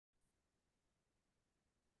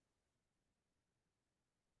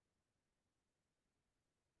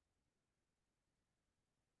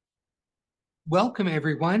Welcome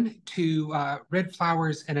everyone to Red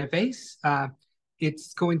Flowers in a Vase.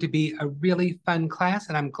 It's going to be a really fun class,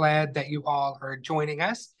 and I'm glad that you all are joining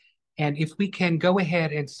us. And if we can go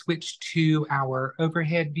ahead and switch to our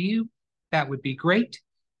overhead view, that would be great.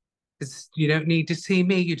 You don't need to see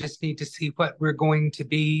me, you just need to see what we're going to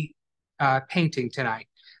be painting tonight.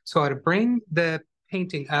 So to bring the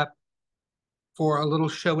painting up for a little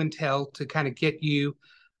show and tell to kind of get you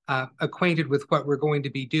acquainted with what we're going to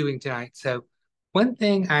be doing tonight. So one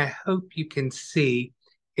thing I hope you can see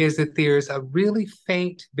is that there's a really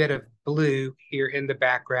faint bit of blue here in the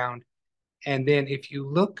background. And then if you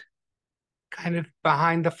look kind of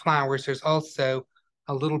behind the flowers, there's also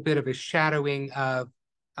a little bit of a shadowing of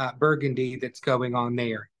burgundy that's going on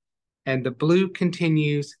there. And the blue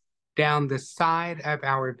continues down the side of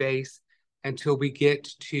our vase until we get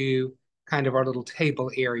to kind of our little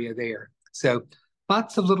table area there. So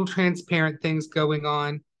lots of little transparent things going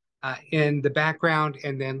on in the background,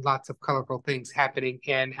 and then lots of colorful things happening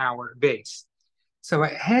in our vase. So I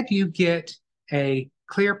had you get a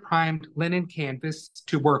clear primed linen canvas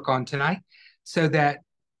to work on tonight so that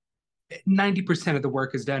 90% of the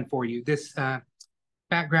work is done for you. This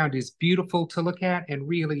background is beautiful to look at and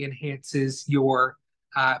really enhances your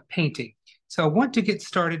painting. So I want to get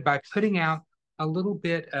started by putting out a little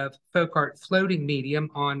bit of FolkArt floating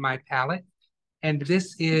medium on my palette. And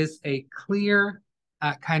this is a clear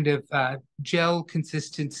kind of gel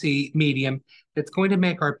consistency medium that's going to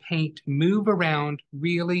make our paint move around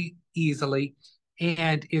really easily.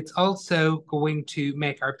 And it's also going to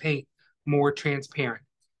make our paint more transparent.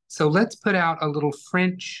 So let's put out a little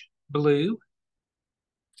French blue.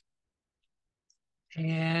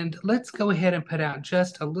 And let's go ahead and put out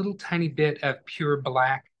just a little tiny bit of pure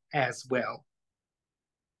black as well.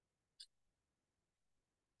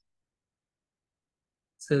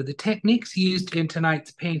 So the techniques used in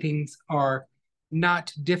tonight's paintings are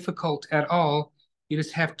not difficult at all. You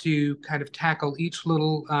just have to kind of tackle each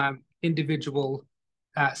little individual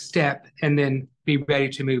step and then be ready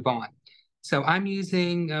to move on. So I'm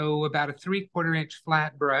using about a 3/4 inch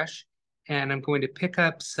flat brush, and I'm going to pick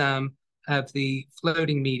up some of the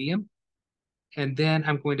floating medium. And then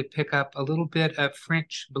I'm going to pick up a little bit of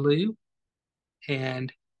French blue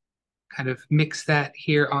and kind of mix that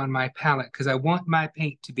here on my palette because I want my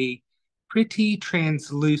paint to be pretty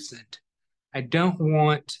translucent. I don't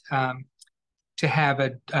want to have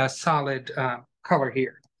a solid color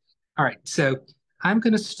here. All right, so I'm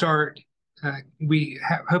going to start.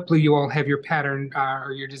 Hopefully you all have your pattern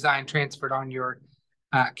or your design transferred on your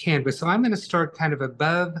canvas. So I'm going to start kind of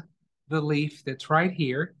above the leaf that's right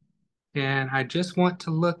here. And I just want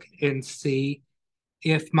to look and see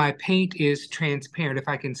if my paint is transparent, if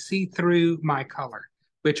I can see through my color,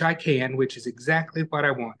 which I can, which is exactly what I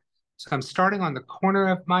want. So I'm starting on the corner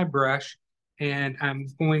of my brush, and I'm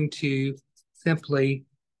going to simply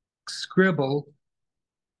scribble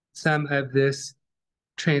some of this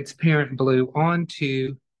transparent blue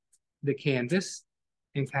onto the canvas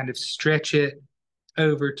and kind of stretch it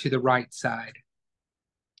over to the right side.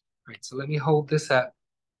 All right, so let me hold this up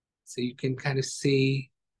so you can kind of see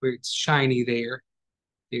where it's shiny there.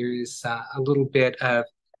 There's a little bit of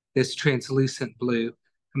this translucent blue.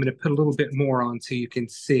 I'm going to put a little bit more on so you can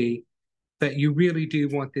see, but you really do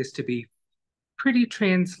want this to be pretty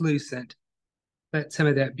translucent. Let some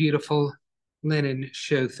of that beautiful linen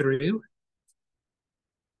show through.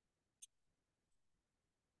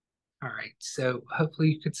 All right, so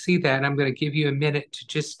hopefully you could see that. I'm going to give you a minute to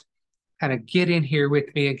just kind of get in here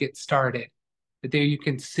with me and get started. But there you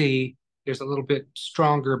can see there's a little bit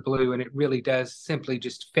stronger blue, and it really does simply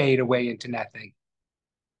just fade away into nothing.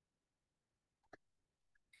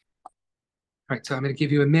 All right, so I'm going to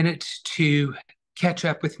give you a minute to catch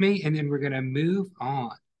up with me, and then we're going to move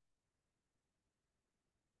on.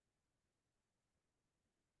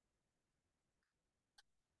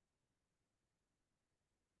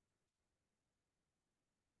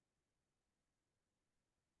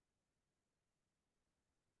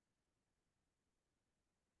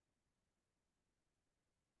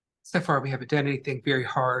 So far, we haven't done anything very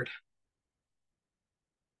hard.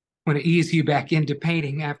 I want to ease you back into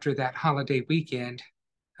painting after that holiday weekend.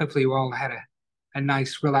 Hopefully you all had a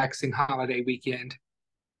nice, relaxing holiday weekend.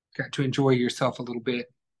 Got to enjoy yourself a little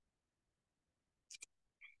bit.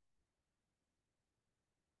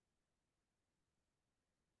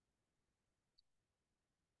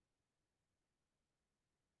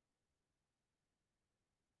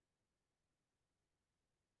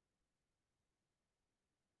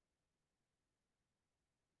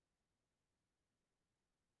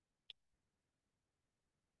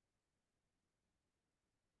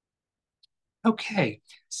 Okay,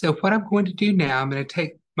 so what I'm going to do now, I'm going to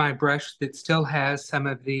take my brush that still has some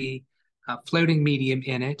of the floating medium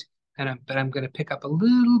in it, but I'm going to pick up a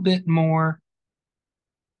little bit more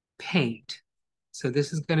paint. So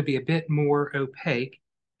this is going to be a bit more opaque,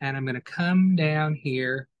 and I'm going to come down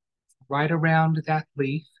here right around that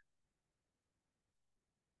leaf,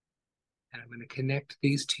 and I'm going to connect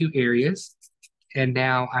these two areas. And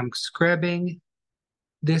now I'm scrubbing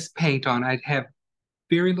this paint on. I have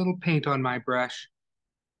very little paint on my brush,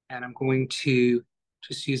 and I'm going to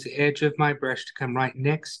just use the edge of my brush to come right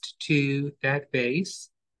next to that vase,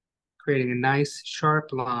 creating a nice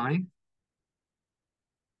sharp line.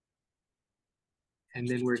 And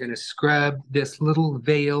then we're going to scrub this little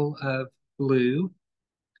veil of blue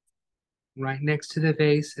right next to the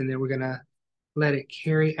vase, and then we're going to let it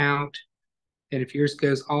carry out. And if yours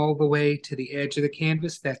goes all the way to the edge of the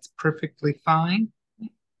canvas, that's perfectly fine.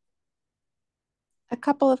 A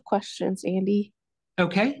couple of questions, Andy.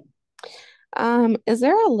 Okay. Is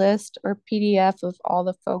there a list or PDF of all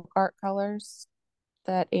the folk art colors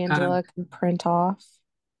that Angela can print off?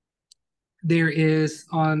 There is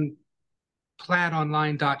on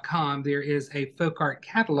plaidonline.com, there is a folk art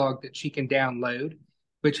catalog that she can download,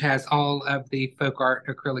 which has all of the folk art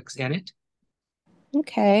acrylics in it.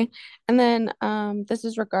 Okay. And then this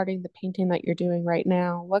is regarding the painting that you're doing right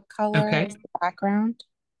now. What color is the background?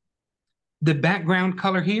 The background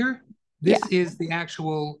color here, Yeah. this is the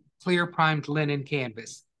actual clear primed linen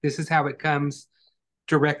canvas. This is how it comes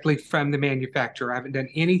directly from the manufacturer. I haven't done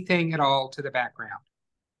anything at all to the background.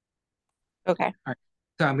 Okay. All right.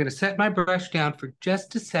 So I'm going to set my brush down for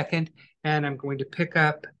just a second, and I'm going to pick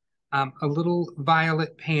up a little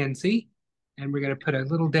violet pansy, and we're going to put a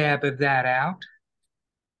little dab of that out.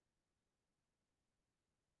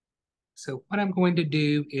 So what I'm going to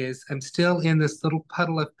do is I'm still in this little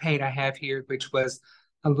puddle of paint I have here, which was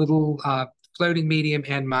a little floating medium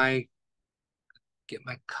and get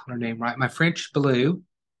my color name right, my French blue.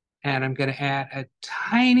 And I'm going to add a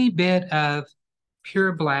tiny bit of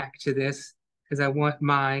pure black to this because I want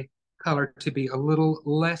my color to be a little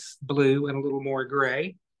less blue and a little more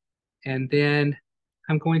gray. And then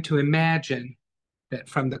I'm going to imagine that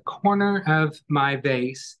from the corner of my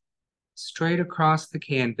vase, straight across the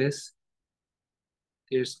canvas,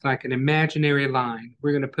 there's like an imaginary line.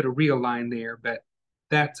 We're going to put a real line there, but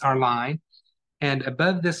that's our line. And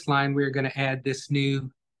above this line, we're going to add this new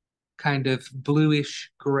kind of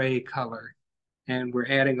bluish gray color. And we're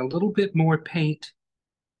adding a little bit more paint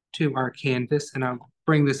to our canvas. And I'll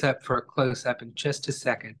bring this up for a close-up in just a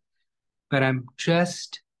second. But I'm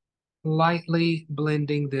just lightly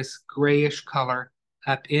blending this grayish color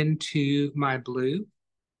up into my blue.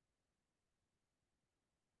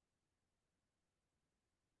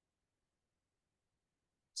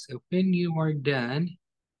 So when you are done,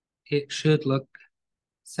 it should look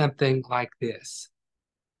something like this.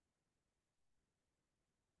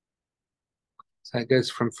 So it goes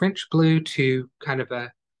from French blue to kind of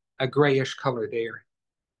a grayish color there.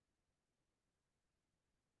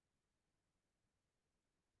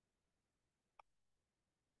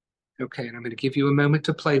 Okay, and I'm going to give you a moment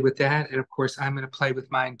to play with that. And of course, I'm going to play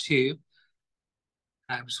with mine too.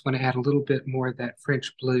 I just want to add a little bit more of that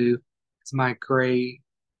French blue because my gray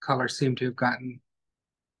color seemed to have gotten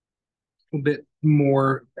a little bit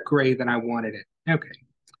more gray than I wanted it. Okay,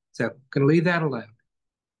 so I'm going to leave that alone.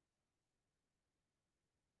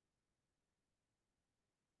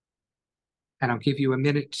 And I'll give you a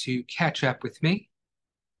minute to catch up with me.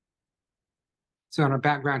 So on our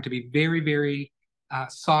background to be very, very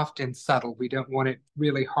soft and subtle. We don't want it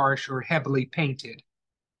really harsh or heavily painted.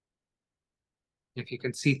 If you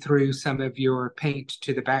can see through some of your paint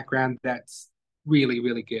to the background, that's really,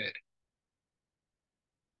 really good.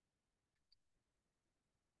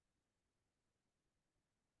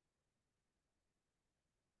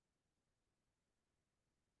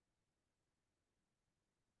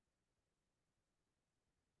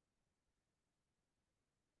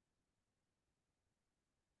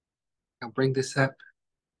 I'll bring this up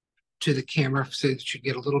to the camera so that you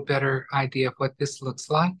get a little better idea of what this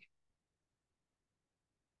looks like.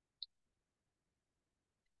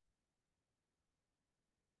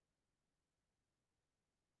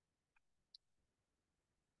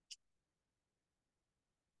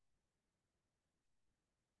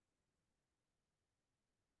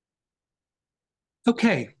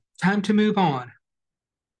 Okay, time to move on.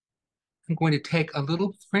 I'm going to take a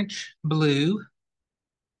little French blue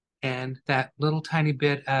and that little tiny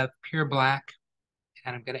bit of pure black,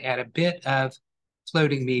 and I'm going to add a bit of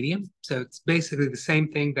floating medium. So it's basically the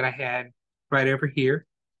same thing that I had right over here.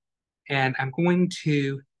 And I'm going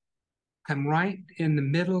to come right in the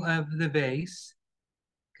middle of the vase.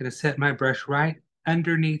 I'm going to set my brush right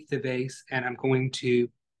underneath the vase, and I'm going to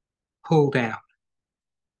pull down.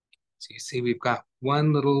 So you see we've got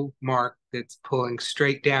one little mark that's pulling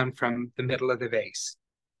straight down from the middle of the vase.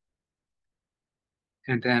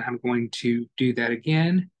 And then I'm going to do that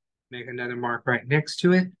again, make another mark right next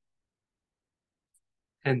to it.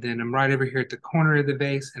 And then I'm right over here at the corner of the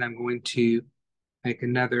vase, and I'm going to make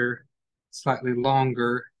another slightly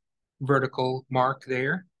longer vertical mark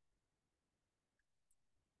there.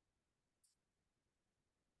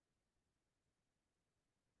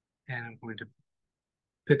 And I'm going to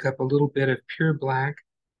pick up a little bit of pure black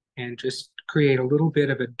and just create a little bit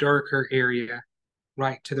of a darker area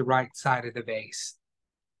right to the right side of the vase.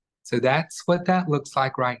 So that's what that looks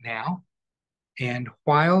like right now. And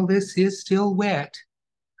while this is still wet,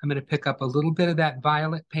 I'm going to pick up a little bit of that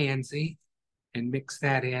violet pansy and mix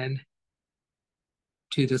that in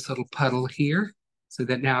to this little puddle here, so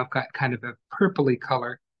that now I've got kind of a purpley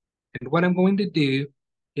color. And what I'm going to do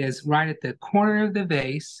is right at the corner of the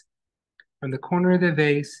vase, from the corner of the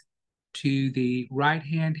vase to the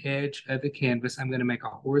right-hand edge of the canvas, I'm going to make a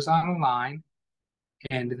horizontal line.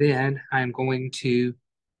 And then I'm going to,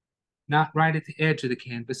 not right at the edge of the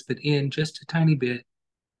canvas, but in just a tiny bit,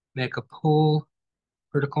 make a pull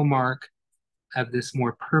vertical mark of this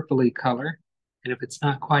more purpley color. And if it's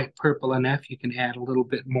not quite purple enough, you can add a little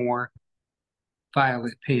bit more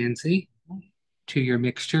violet pansy to your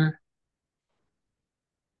mixture.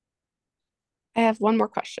 I have one more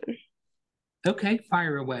question. Okay,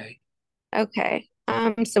 fire away. Okay.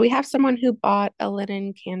 So we have someone who bought a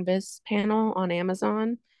linen canvas panel on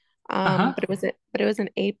Amazon. Uh-huh. But it was an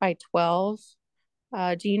 8 by 12.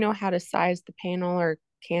 Do you know how to size the panel or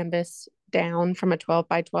canvas down from a 12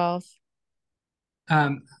 by 12?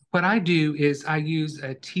 What I do is I use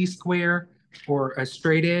a T-square or a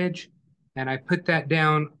straight edge, and I put that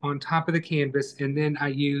down on top of the canvas, and then I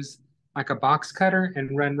use like a box cutter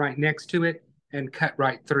and run right next to it and cut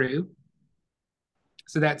right through.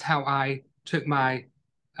 So that's how I took my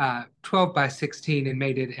 12 by 16 and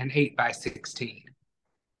made it an 8 by 16.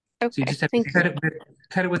 So you Okay, just have to thank you.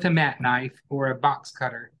 cut it with a mat knife or a box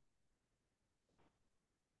cutter.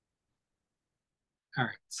 All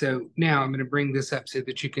right, so now I'm going to bring this up so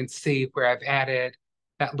that you can see where I've added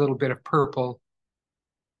that little bit of purple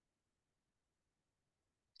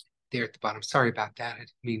there at the bottom. Sorry about that. I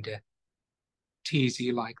didn't mean to tease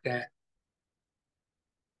you like that.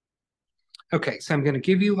 Okay, so I'm going to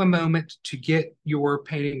give you a moment to get your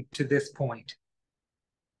painting to this point.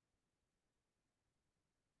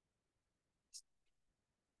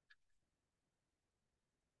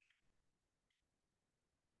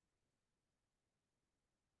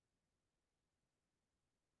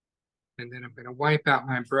 And then I'm going to wipe out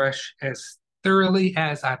my brush as thoroughly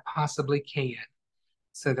as I possibly can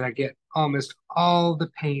so that I get almost all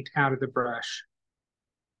the paint out of the brush.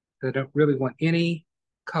 So I don't really want any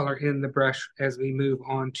color in the brush as we move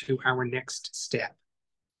on to our next step.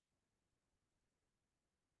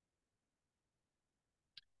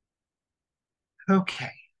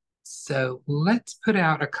 Okay, so let's put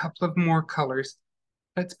out a couple of more colors.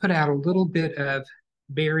 Let's put out a little bit of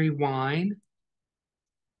berry wine.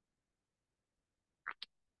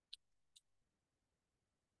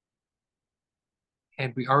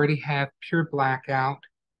 And we already have pure black out,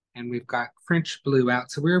 and we've got French blue out.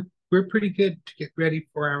 So we're pretty good to get ready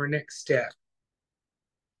for our next step.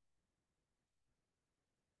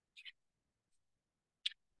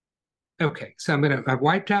 Okay, so I've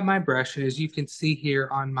wiped out my brush, and as you can see here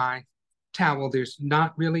on my towel, there's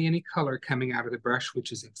not really any color coming out of the brush,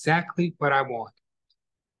 which is exactly what I want.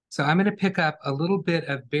 So I'm gonna pick up a little bit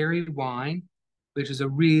of berry wine, which is a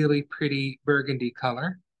really pretty burgundy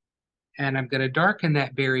color. And I'm gonna darken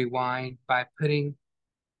that berry wine by putting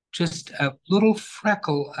just a little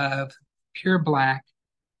freckle of pure black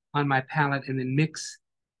on my palette and then mix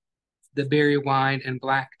the berry wine and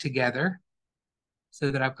black together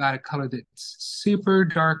so that I've got a color that's super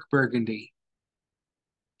dark burgundy.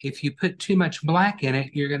 If you put too much black in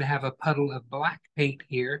it, you're going to have a puddle of black paint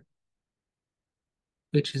here,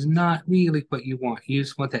 which is not really what you want. You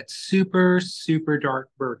just want that super, super dark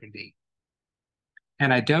burgundy.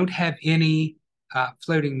 And I don't have any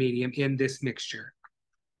floating medium in this mixture.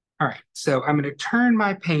 All right, so I'm going to turn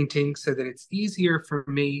my painting so that it's easier for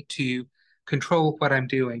me to control what I'm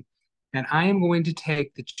doing. And I am going to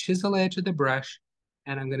take the chisel edge of the brush,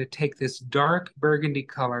 and I'm going to take this dark burgundy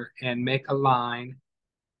color and make a line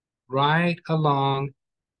right along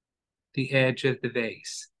the edge of the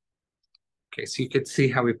vase. Okay, so you can see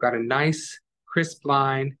how we've got a nice crisp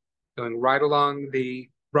line going right along the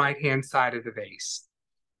right-hand side of the vase.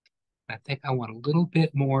 I think I want a little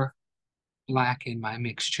bit more black in my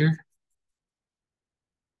mixture.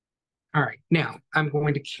 All right, now I'm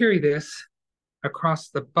going to carry this across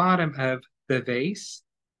the bottom of the vase.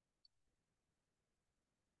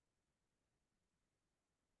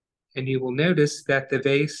 And you will notice that the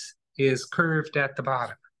vase is curved at the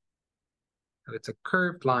bottom. So it's a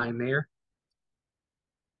curved line there.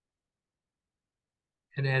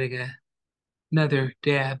 And adding another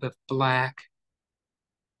dab of black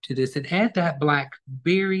to this, and add that black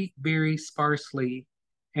very, very sparsely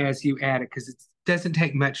as you add it, because it doesn't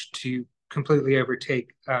take much to completely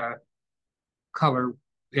overtake color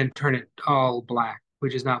and turn it all black,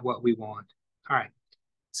 which is not what we want. All right,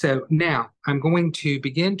 so now I'm going to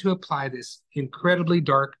begin to apply this incredibly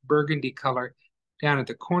dark burgundy color down at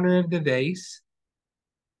the corner of the vase.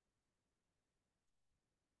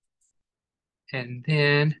 And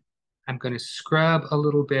then I'm going to scrub a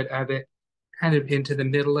little bit of it kind of into the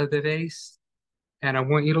middle of the vase. And I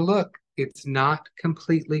want you to look, it's not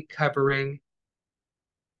completely covering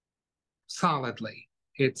solidly.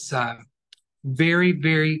 It's very,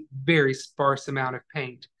 very, very sparse amount of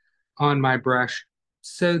paint on my brush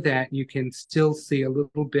so that you can still see a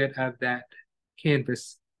little bit of that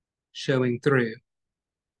canvas showing through.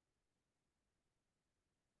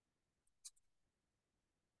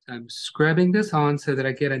 I'm scrubbing this on so that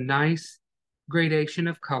I get a nice gradation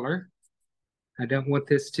of color. I don't want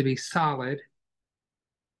this to be solid.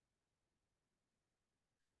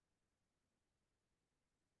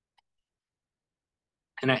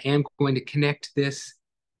 And I am going to connect this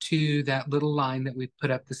to that little line that we've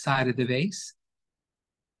put up the side of the vase.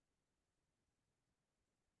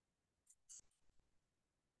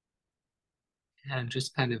 And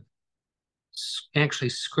just kind of actually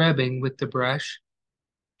scrubbing with the brush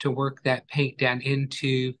to work that paint down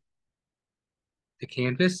into the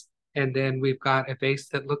canvas. And then we've got a vase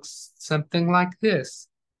that looks something like this.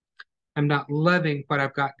 I'm not loving what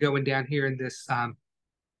I've got going down here in this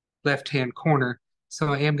left-hand corner.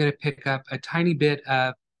 So I am going to pick up a tiny bit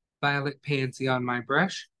of violet pansy on my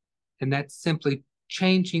brush, and that's simply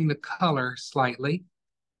changing the color slightly.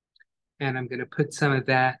 And I'm going to put some of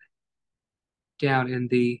that down in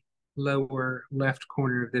the lower left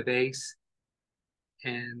corner of the vase,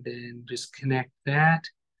 and then just connect that.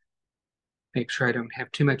 Make sure I don't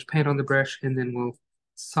have too much paint on the brush, and then we'll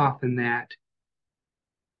soften that.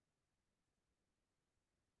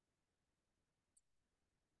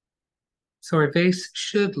 So our vase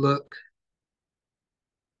should look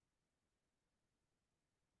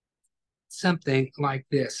something like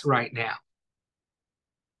this right now.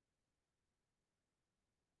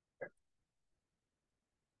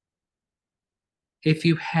 If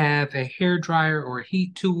you have a hair dryer or a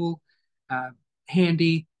heat tool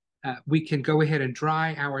handy, we can go ahead and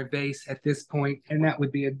dry our vase at this point, and that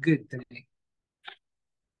would be a good thing.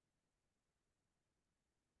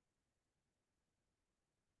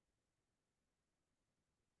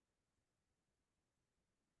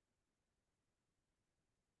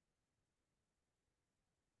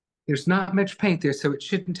 There's not much paint there, so it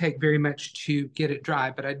shouldn't take very much to get it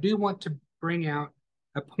dry, but I do want to bring out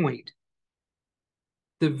a point.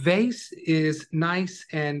 The vase is nice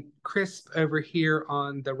and crisp over here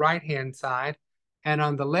on the right-hand side, and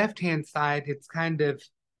on the left-hand side, it's kind of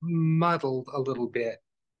muddled a little bit.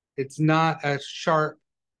 It's not a sharp,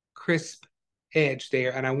 crisp edge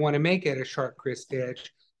there, and I want to make it a sharp, crisp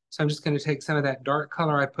edge. So I'm just going to take some of that dark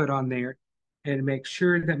color I put on there and make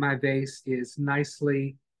sure that my vase is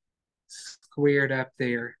nicely squared up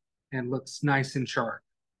there and looks nice and sharp.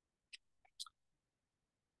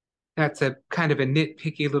 That's a kind of a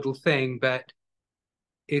nitpicky little thing, but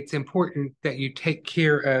it's important that you take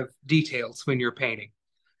care of details when you're painting.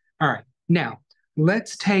 All right, now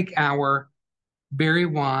let's take our berry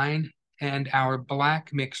wine and our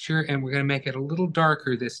black mixture, and we're going to make it a little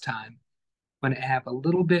darker this time. I'm going to have a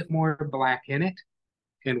little bit more black in it.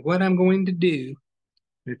 And what I'm going to do,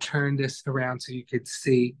 I'm going to turn this around so you could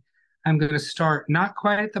see, I'm going to start not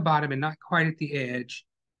quite at the bottom and not quite at the edge,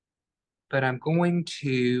 but I'm going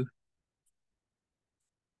to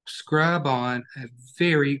scrub on a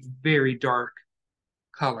very, very dark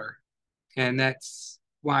color. And that's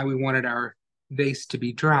why we wanted our vase to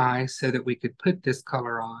be dry so that we could put this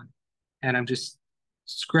color on. And I'm just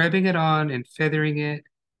scrubbing it on and feathering it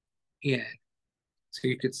in. So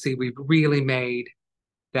you could see we've really made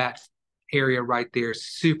that area right there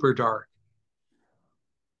super dark.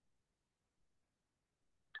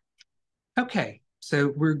 Okay,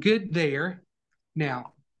 so we're good there.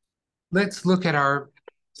 Now, let's look at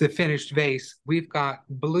the finished vase. We've got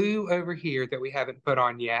blue over here that we haven't put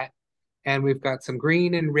on yet, and we've got some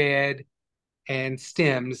green and red and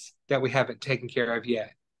stems that we haven't taken care of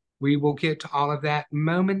yet. We will get to all of that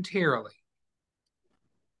momentarily.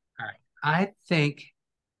 All right, I think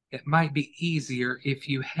it might be easier if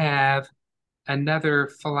you have another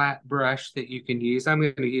flat brush that you can use. I'm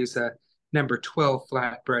going to use a number 12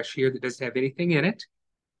 flat brush here that doesn't have anything in it.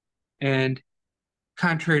 And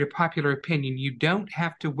contrary to popular opinion, you don't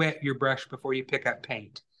have to wet your brush before you pick up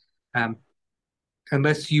paint.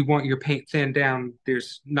 Unless you want your paint thinned down,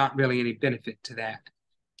 there's not really any benefit to that.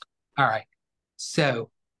 All right, so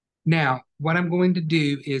now what I'm going to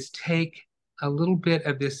do is take a little bit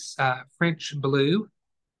of this French blue,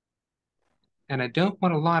 and I don't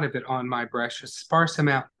want a lot of it on my brush. A sparse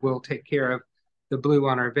amount will take care of the blue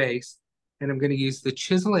on our vase. And I'm going to use the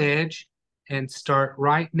chisel edge and start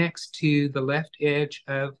right next to the left edge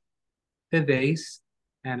of the vase.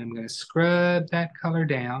 And I'm going to scrub that color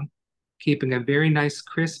down, keeping a very nice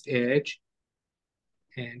crisp edge.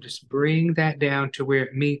 And just bring that down to where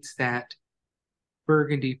it meets that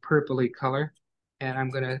burgundy purpley color. And I'm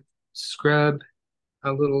going to scrub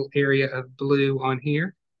a little area of blue on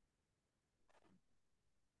here.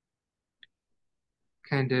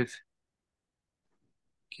 Kind of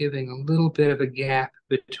giving a little bit of a gap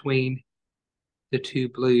between the two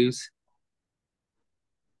blues.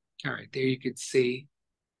 All right, there you can see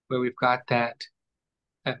where we've got that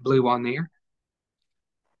blue on there.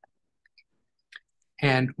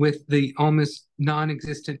 And with the almost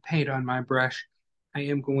non-existent paint on my brush, I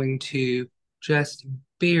am going to just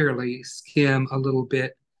barely skim a little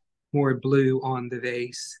bit more blue on the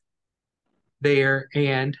vase there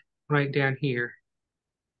and right down here.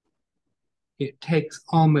 It takes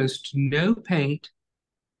almost no paint,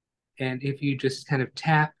 and if you just kind of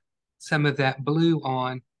tap some of that blue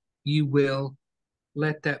on, you will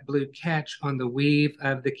let that blue catch on the weave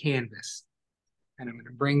of the canvas. And I'm going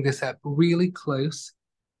to bring this up really close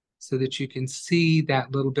so that you can see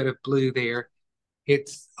that little bit of blue there.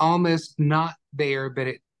 It's almost not there, but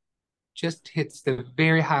it just hits the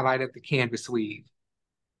very highlight of the canvas weave.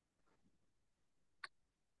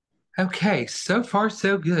 Okay, so far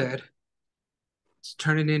so good. Let's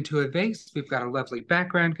turn it into a vase. We've got a lovely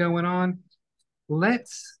background going on.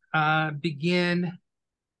 Let's begin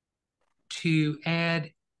to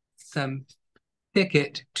add some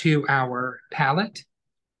Thicket to our palette.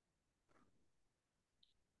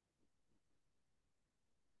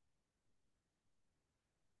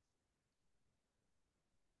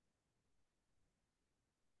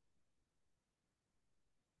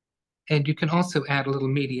 And you can also add a little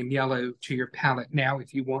medium yellow to your palette now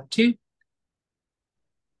if you want to.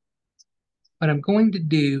 What I'm going to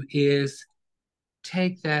do is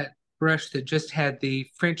take that brush that just had the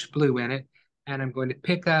French blue in it, and I'm going to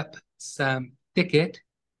pick up some Thicket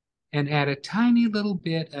and add a tiny little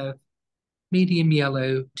bit of medium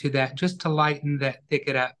yellow to that, just to lighten that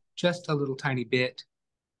Thicket up just a little tiny bit.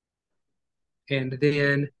 And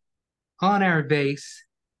then on our vase,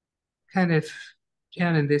 kind of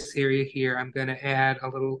down in this area here, I'm going to add a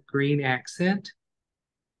little green accent.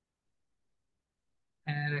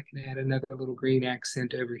 And I can add another little green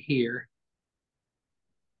accent over here.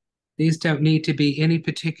 These don't need to be any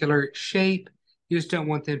particular shape. You just don't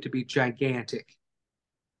want them to be gigantic.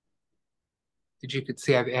 As you can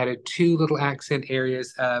see, I've added two little accent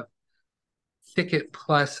areas of Thicket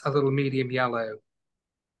plus a little medium yellow.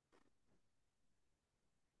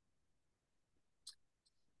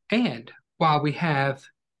 And while we have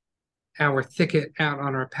our Thicket out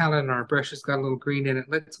on our palette and our brush has got a little green in it,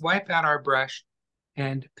 let's wipe out our brush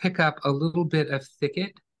and pick up a little bit of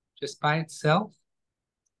Thicket just by itself.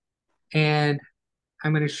 And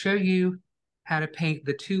I'm going to show you how to paint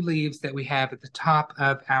the two leaves that we have at the top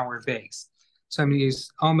of our vase. So I'm going to use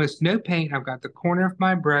almost no paint. I've got the corner of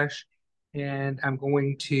my brush, and I'm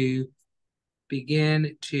going to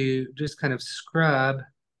begin to just kind of scrub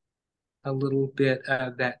a little bit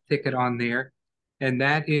of that Thicket on there. And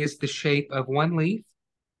that is the shape of one leaf.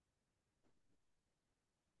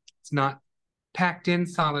 It's not packed in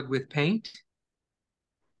solid with paint.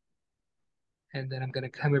 And then I'm going to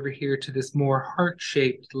come over here to this more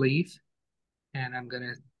heart-shaped leaf, and I'm going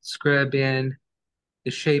to scrub in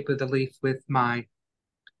the shape of the leaf with my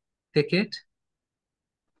Thicket.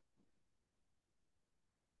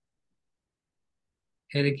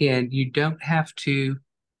 And again, you don't have to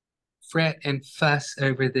fret and fuss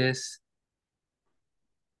over this.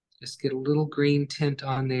 Just get a little green tint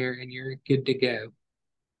on there and you're good to go.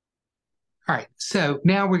 All right, so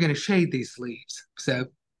now we're going to shade these leaves. So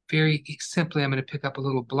very simply, I'm going to pick up a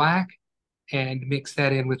little black and mix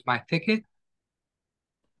that in with my Thicket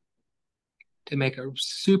to make a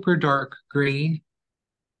super dark green.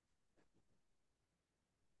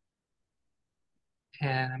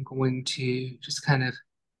 And I'm going to just kind of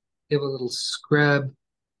give a little scrub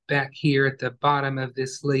back here at the bottom of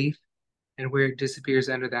this leaf and where it disappears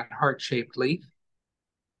under that heart-shaped leaf.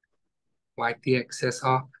 Wipe the excess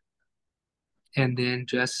off and then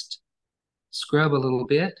just scrub a little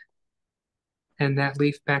bit. And that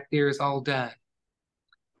leaf back there is all done.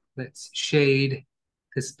 Let's shade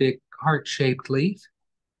this big heart-shaped leaf.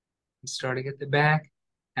 I'm starting at the back,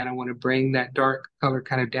 and I want to bring that dark color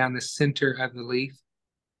kind of down the center of the leaf.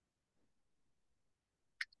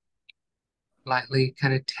 Lightly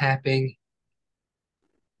kind of tapping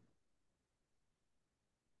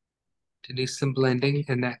to do some blending,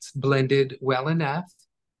 and that's blended well enough.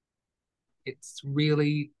 It's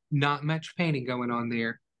really not much painting going on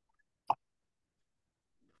there.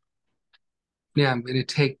 Now I'm going to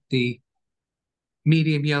take the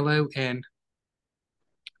medium yellow and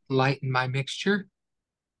lighten my mixture.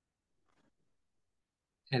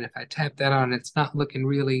 And if I tap that on, it's not looking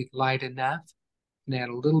really light enough. And add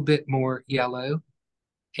a little bit more yellow.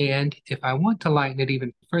 And if I want to lighten it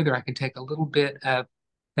even further, I can take a little bit of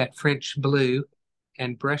that French blue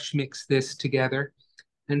and brush mix this together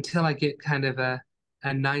until I get kind of a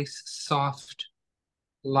nice, soft,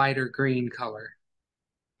 lighter green color.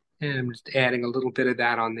 And I'm just adding a little bit of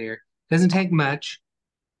that on there. Doesn't take much.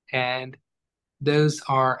 And those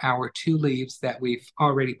are our two leaves that we've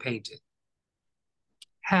already painted.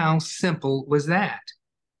 How simple was that?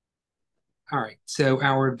 All right, so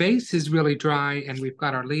our vase is really dry and we've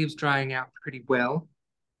got our leaves drying out pretty well.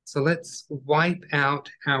 So let's wipe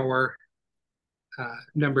out our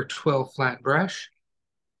number 12 flat brush.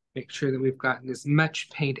 Make sure that we've gotten as much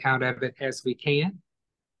paint out of it as we can.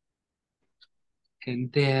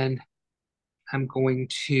 And then I'm going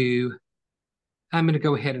to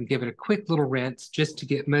go ahead and give it a quick little rinse just to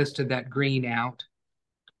get most of that green out,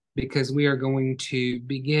 because we are going to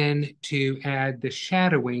begin to add the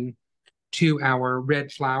shadowing to our red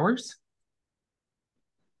flowers.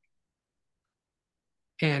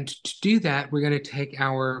 And to do that, we're going to take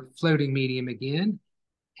our floating medium again,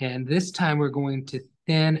 and this time we're going to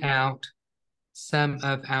thin out some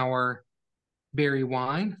of our berry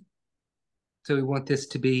wine. So we want this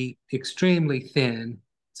to be extremely thin.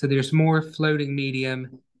 So there's more floating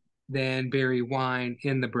medium than berry wine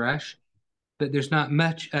in the brush, but there's not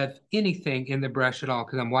much of anything in the brush at all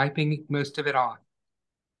because I'm wiping most of it off.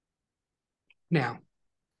 Now,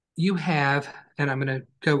 you have, and I'm going to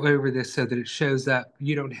go over this so that it shows up.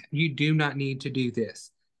 You do not need to do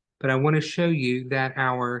this, but I want to show you that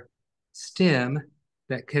our stem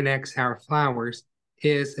that connects our flowers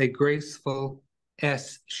is a graceful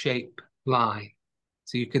S-shape line.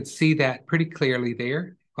 So you can see that pretty clearly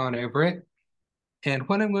there, gone over it. And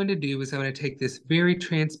what I'm going to do is I'm going to take this very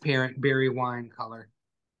transparent berry wine color,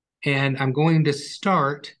 and I'm going to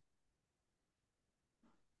start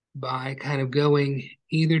by kind of going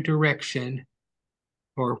either direction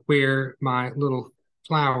or where my little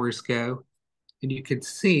flowers go. And you can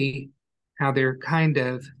see how they're kind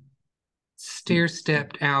of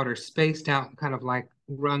stair-stepped out or spaced out, kind of like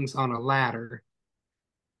rungs on a ladder.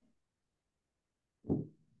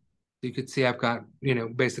 You can see I've got,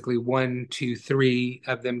 basically 1, 2, 3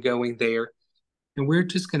 of them going there. And we're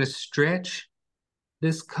just going to stretch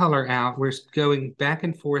this color out. We're going back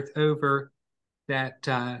and forth over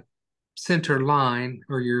that center line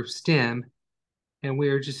or your stem, and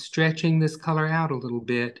we're just stretching this color out a little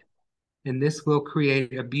bit, and this will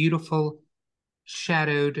create a beautiful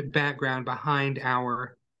shadowed background behind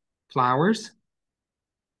our flowers.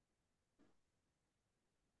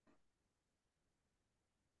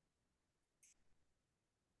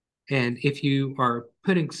 And if you are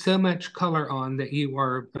putting so much color on that you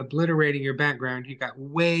are obliterating your background, you got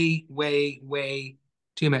way, way, way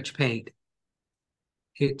too much paint.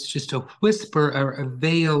 It's just a whisper or a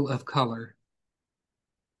veil of color.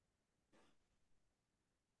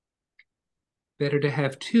 Better to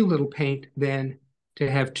have too little paint than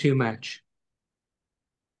to have too much.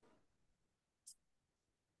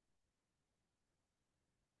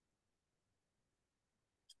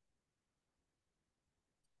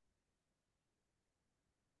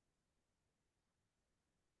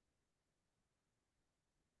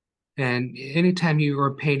 And anytime you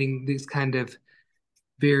are painting these kind of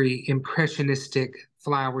very impressionistic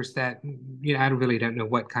flowers that, I really don't know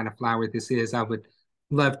what kind of flower this is. I would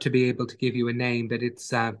love to be able to give you a name, but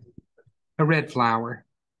it's a red flower.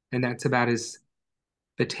 And that's about as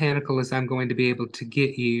botanical as I'm going to be able to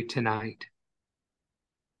get you tonight.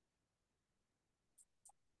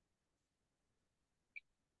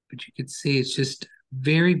 But you can see it's just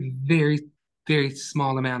very, very, very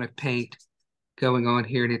small amount of paint going on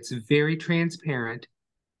here, and it's very transparent.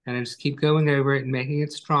 And I just keep going over it and making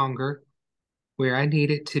it stronger where I need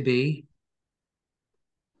it to be.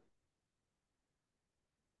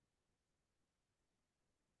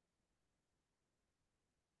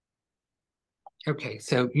 Okay,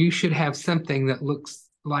 so you should have something that looks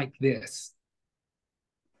like this.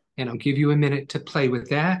 And I'll give you a minute to play with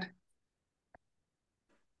that.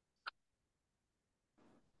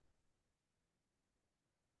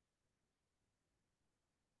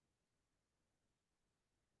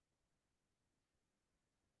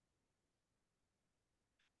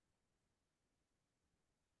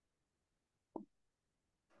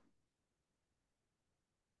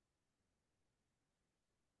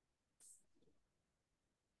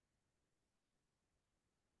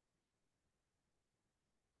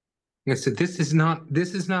 Yeah, so this is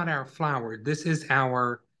not our flower. This is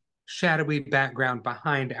our shadowy background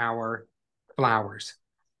behind our flowers.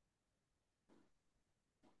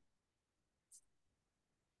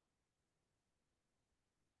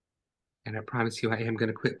 And I promise you I am going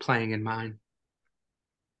to quit playing in mine.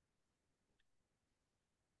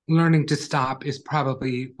 Learning to stop is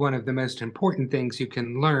probably one of the most important things you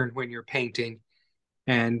can learn when you're painting.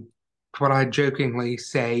 And what I jokingly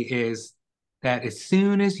say is that as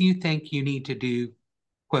soon as you think you need to do,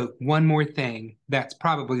 quote, one more thing, that's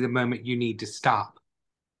probably the moment you need to stop.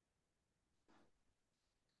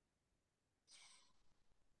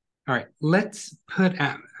 All right, let's put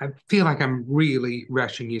out, I feel like I'm really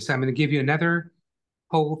rushing you, so I'm going to give you another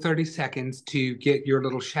whole 30 seconds to get your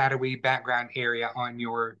little shadowy background area on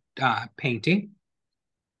your painting.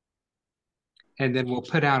 And then we'll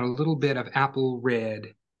put out a little bit of apple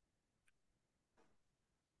red.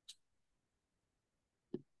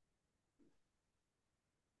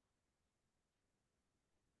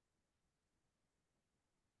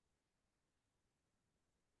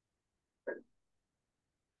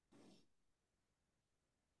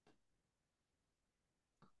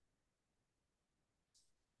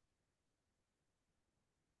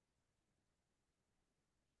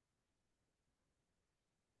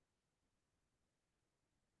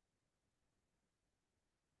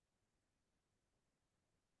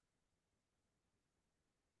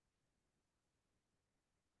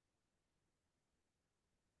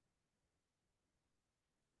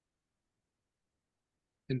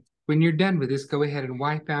 And when you're done with this, go ahead and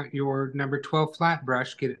wipe out your number 12 flat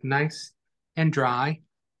brush, get it nice and dry.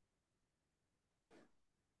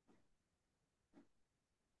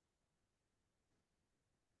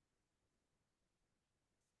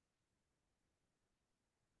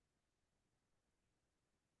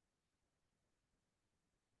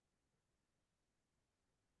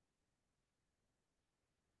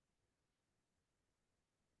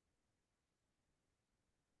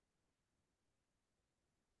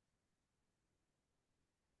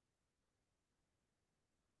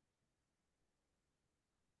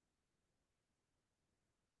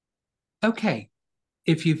 Okay,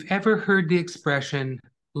 if you've ever heard the expression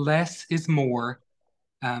less is more,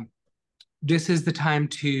 um, this is the time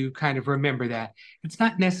to kind of remember that. It's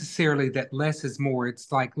not necessarily that less is more,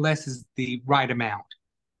 it's like less is the right amount.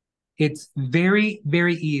 It's very,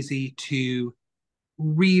 very easy to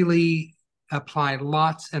really apply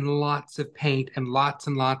lots and lots of paint and lots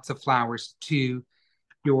of flowers to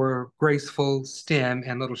your graceful stem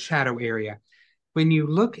and little shadow area. When you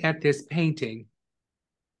look at this painting,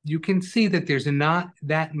 you can see that there's not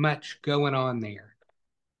that much going on there.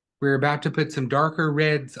 We're about to put some darker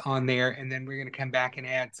reds on there, and then we're going to come back and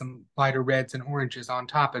add some lighter reds and oranges on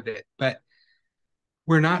top of it. But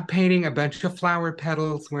we're not painting a bunch of flower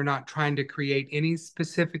petals. We're not trying to create any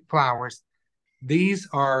specific flowers. These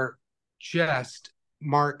are just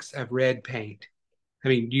marks of red paint. I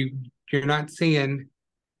mean, you're not seeing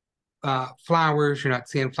flowers, you're not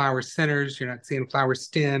seeing flower centers, you're not seeing flower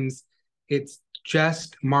stems. It's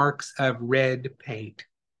just marks of red paint.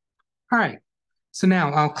 All right, so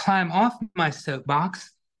now I'll climb off my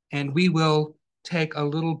soapbox and we will take a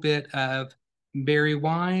little bit of berry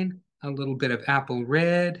wine, a little bit of apple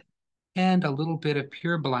red, and a little bit of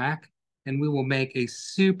pure black, and we will make a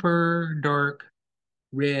super dark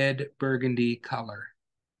red burgundy color.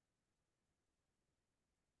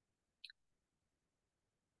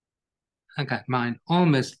 I got mine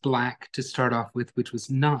almost black to start off with, which was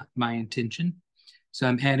not my intention. So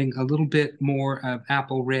I'm adding a little bit more of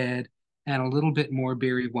apple red and a little bit more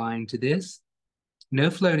berry wine to this. No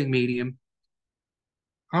floating medium.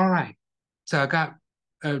 All right. So I got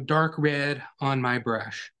a dark red on my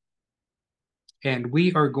brush. And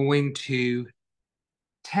we are going to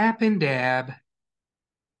tap and dab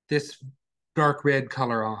this dark red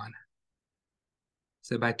color on.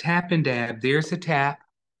 So by tap and dab, there's a tap.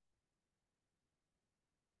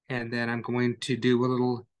 And then I'm going to do a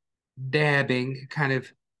little dabbing, kind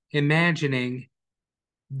of imagining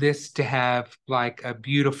this to have like a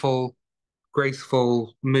beautiful,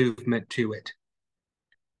 graceful movement to it.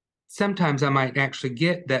 Sometimes I might actually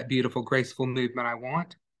get that beautiful, graceful movement I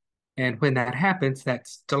want. And when that happens,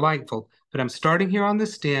 that's delightful. But I'm starting here on the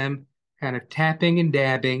stem, kind of tapping and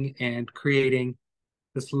dabbing and creating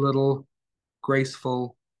this little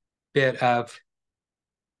graceful bit of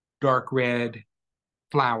dark red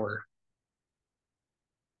flower.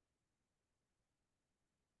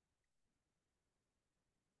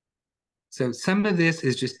 So some of this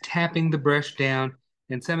is just tapping the brush down,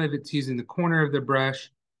 and some of it's using the corner of the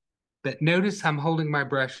brush. But notice I'm holding my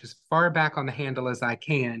brush as far back on the handle as I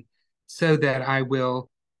can so that I will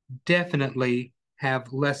definitely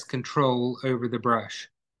have less control over the brush.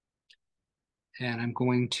 And I'm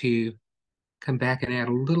going to come back and add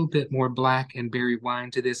a little bit more black and berry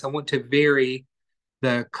wine to this. I want to vary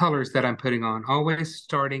the colors that I'm putting on, always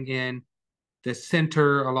starting in the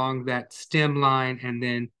center along that stem line and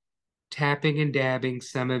then tapping and dabbing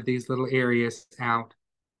some of these little areas out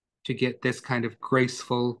to get this kind of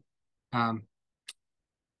graceful um,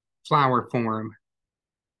 flower form.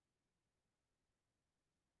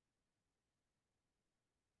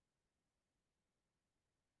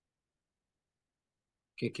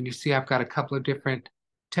 Okay, can you see I've got a couple of different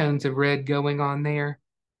tones of red going on there?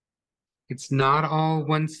 It's not all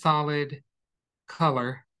one solid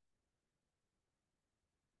color.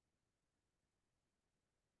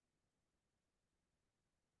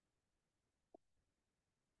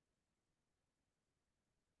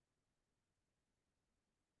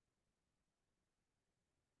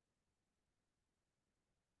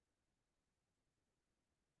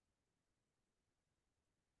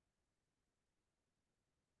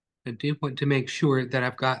 I do want to make sure that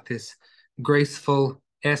I've got this graceful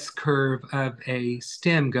S curve of a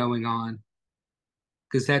stem going on,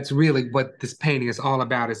 because that's really what this painting is all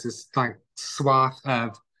about, is this like swath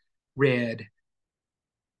of red.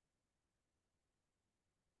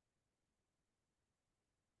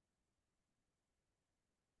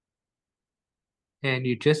 And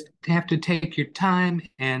you just have to take your time,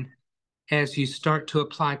 and as you start to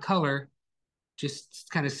apply color, just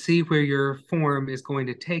kind of see where your form is going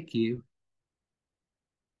to take you.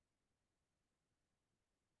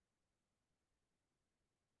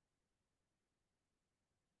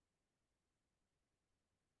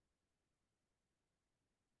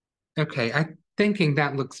 Okay, I'm thinking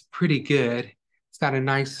that looks pretty good. It's got a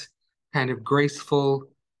nice kind of graceful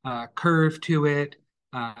curve to it.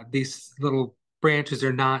 These little branches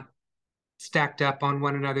are not stacked up on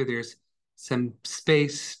one another. There's some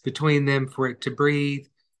space between them for it to breathe.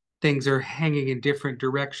 Things are hanging in different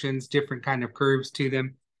directions, different kind of curves to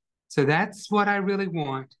them. So that's what I really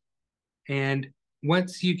want. And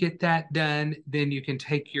once you get that done, then you can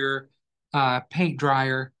take your paint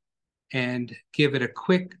dryer and give it a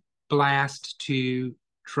quick blast to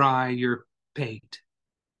dry your paint.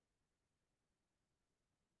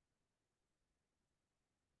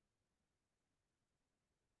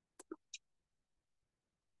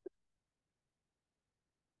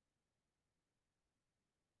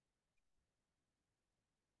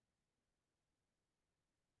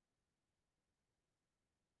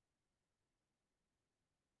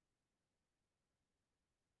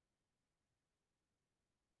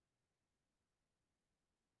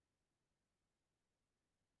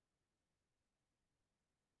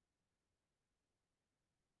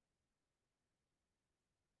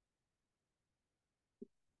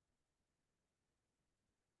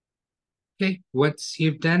 Okay, once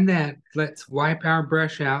you've done that, let's wipe our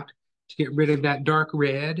brush out to get rid of that dark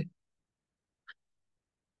red.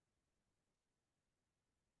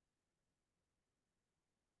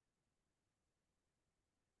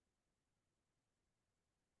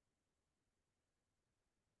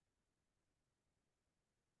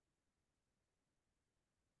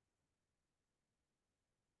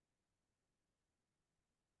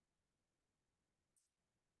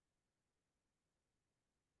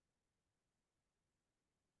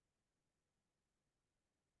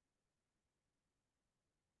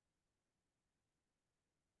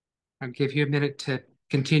 I'll give you a minute to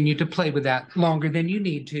continue to play with that longer than you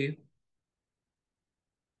need to.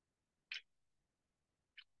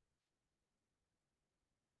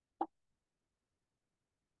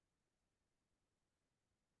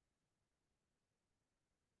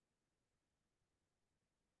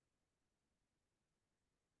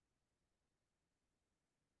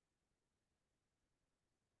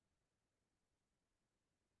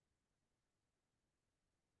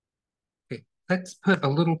 Okay, let's put a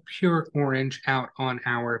little pure orange out on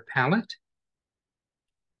our palette.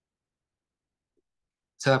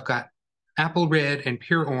 So I've got apple red and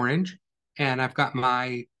pure orange, and I've got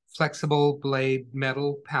my flexible blade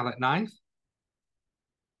metal palette knife.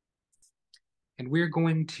 And we're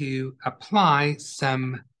going to apply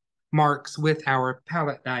some marks with our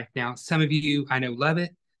palette knife. Now, some of you I know love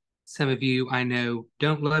it. Some of you I know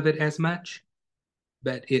don't love it as much,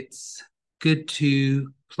 but it's good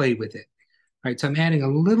to play with it. All right, so I'm adding a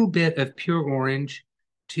little bit of pure orange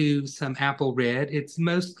to some apple red. It's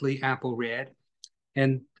mostly apple red.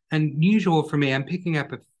 And unusual for me, I'm picking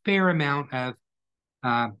up a fair amount of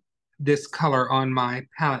uh, this color on my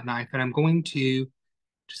palette knife, and I'm going to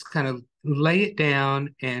just kind of lay it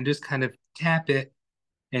down and just kind of tap it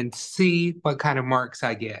and see what kind of marks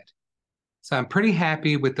I get. So I'm pretty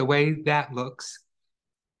happy with the way that looks.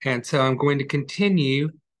 And so I'm going to continue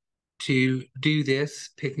to do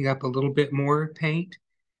this, picking up a little bit more paint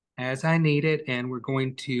as I need it. And we're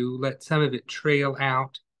going to let some of it trail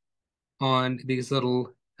out on these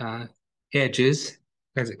little edges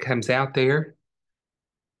as it comes out there.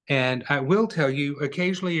 And I will tell you,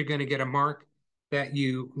 occasionally you're going to get a mark that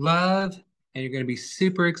you love and you're going to be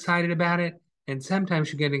super excited about it. And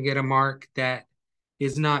sometimes you're going to get a mark that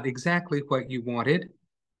is not exactly what you wanted.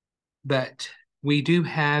 But we do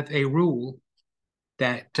have a rule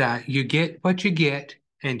that you get what you get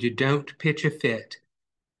and you don't pitch a fit.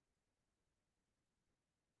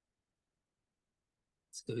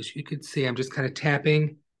 So as you can see, I'm just kind of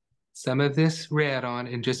tapping some of this red on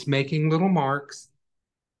and just making little marks.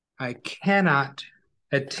 I cannot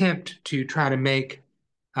attempt to try to make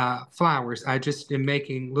flowers. I just am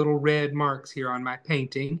making little red marks here on my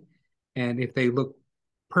painting. And if they look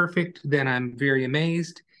perfect, then I'm very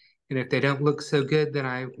amazed. And if they don't look so good, then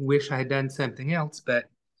I wish I had done something else, but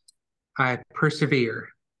I persevere.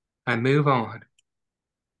 I move on.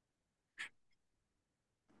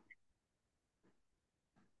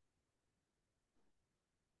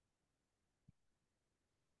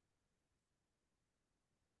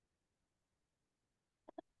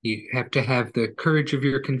 You have to have the courage of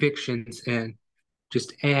your convictions and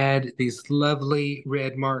just add these lovely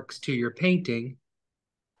red marks to your painting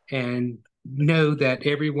and know that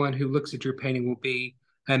everyone who looks at your painting will be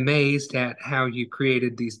amazed at how you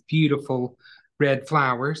created these beautiful red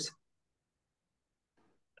flowers.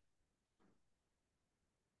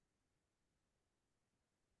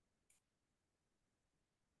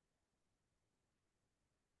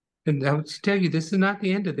 And I would tell you, this is not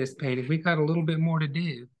the end of this painting. We got a little bit more to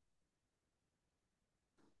do.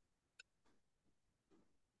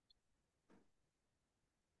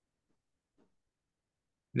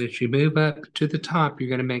 As you move up to the top, you're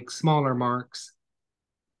going to make smaller marks.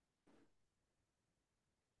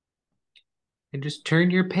 And just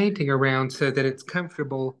turn your painting around so that it's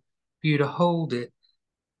comfortable for you to hold it.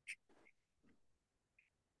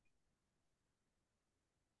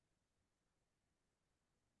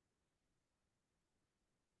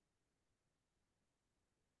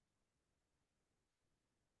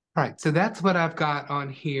 All right, so that's what I've got on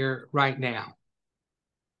here right now.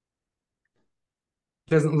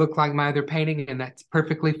 Doesn't look like my other painting, and that's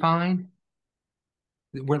perfectly fine.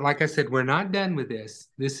 Like I said, we're not done with this.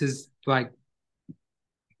 This is like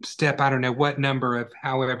step, I don't know what number of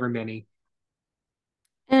however many.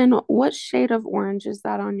 And what shade of orange is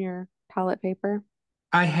that on your palette paper?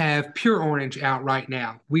 I have pure orange out right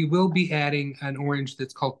now. We will be adding an orange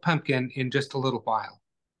that's called pumpkin in just a little while.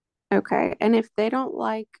 Okay. And if they don't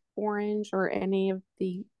like orange or any of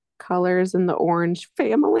the colors in the orange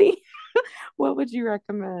family, what would you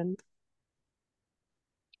recommend?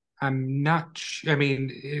 I'm not, I mean,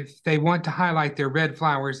 if they want to highlight their red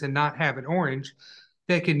flowers and not have it orange,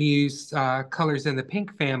 they can use colors in the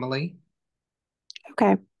pink family.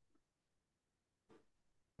 Okay.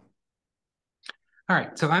 All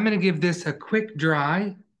right, so I'm going to give this a quick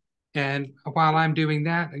dry. And while I'm doing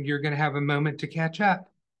that, you're going to have a moment to catch up.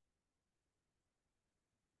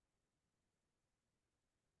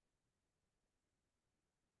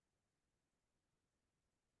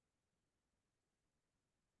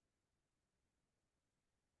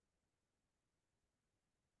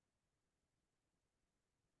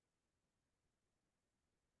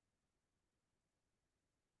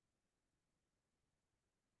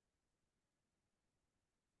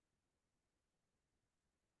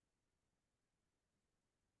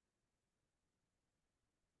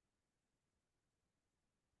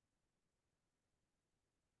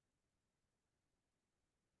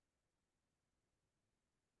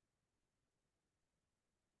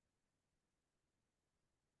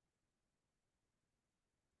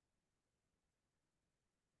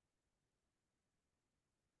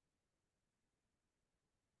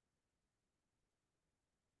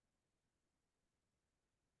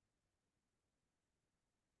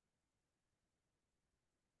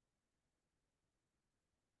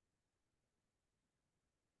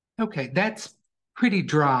 Okay, that's pretty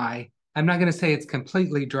dry. I'm not going to say it's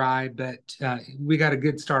completely dry, but we got a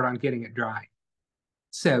good start on getting it dry.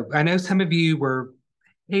 So I know some of you were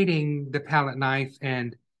hating the palette knife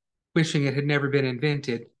and wishing it had never been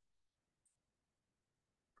invented,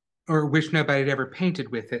 or wish nobody had ever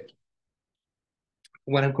painted with it.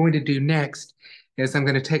 What I'm going to do next is I'm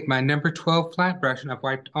going to take my number 12 flat brush, and I've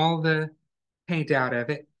wiped all the paint out of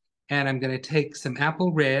it, and I'm going to take some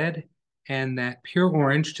apple red and that pure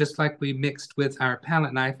orange, just like we mixed with our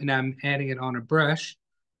palette knife, and I'm adding it on a brush.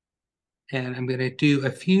 And I'm going to do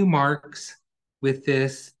a few marks with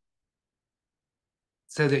this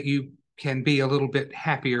so that you can be a little bit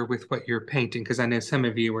happier with what you're painting, because I know some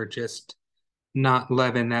of you are just not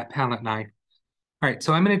loving that palette knife. All right,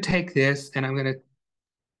 so I'm going to take this and I'm going to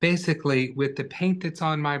basically, with the paint that's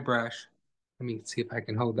on my brush, let me see if I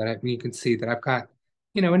can hold that up. You can see that I've got,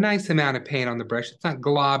 a nice amount of paint on the brush. It's not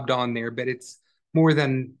globbed on there, but it's more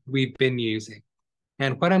than we've been using.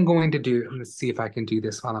 And what I'm going to do, I'm going to see if I can do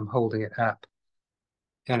this while I'm holding it up.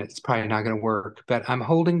 And it's probably not going to work, but I'm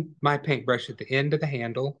holding my paintbrush at the end of the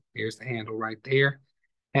handle. Here's the handle right there.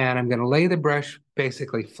 And I'm going to lay the brush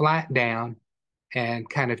basically flat down and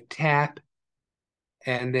kind of tap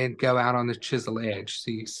and then go out on the chisel edge.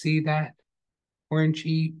 So you see that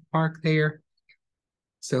orangey mark there?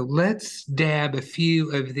 So let's dab a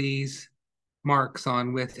few of these marks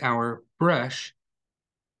on with our brush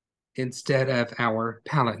instead of our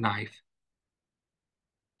palette knife.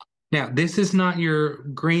 Now, this is not your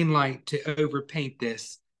green light to overpaint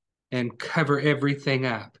this and cover everything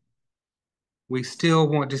up. We still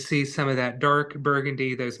want to see some of that dark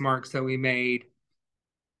burgundy, those marks that we made.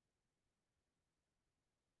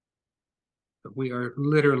 But we are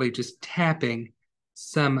literally just tapping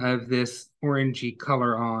some of this orangey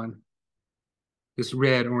color on, this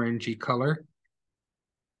red orangey color.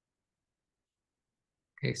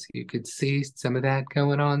 Okay, so you could see some of that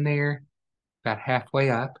going on there, about halfway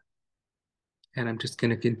up. And I'm just going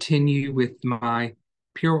to continue with my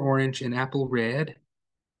pure orange and apple red.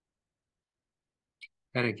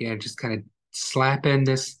 And again, just kind of slapping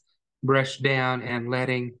this brush down and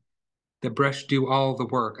letting the brush do all the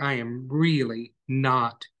work. I am really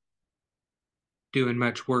not doing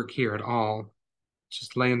much work here at all.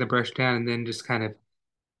 Just laying the brush down and then just kind of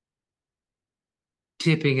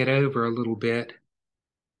tipping it over a little bit.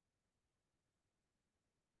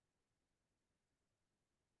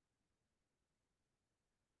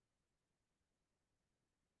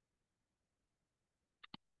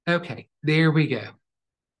 Okay, there we go.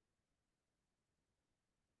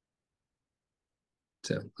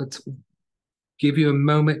 So let's give you a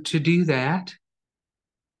moment to do that.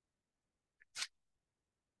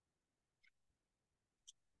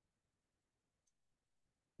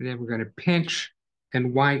 And then we're going to pinch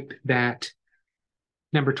and wipe that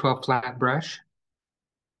number 12 flat brush.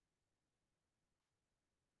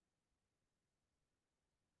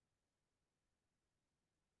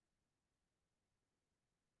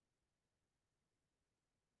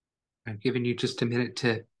 I'm giving you just a minute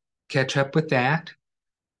to catch up with that.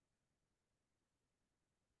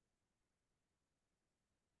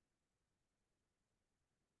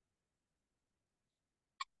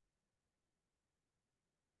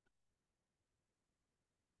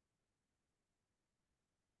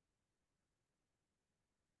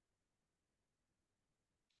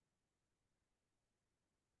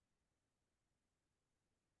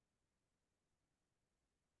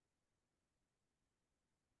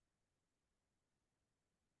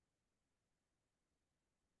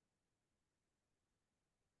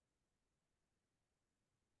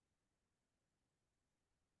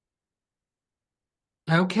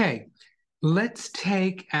 Okay, let's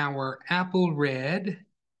take our apple red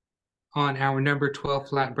on our number 12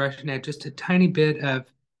 flat brush and add just a tiny bit of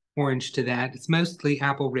orange to that. It's mostly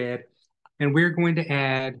apple red. And we're going to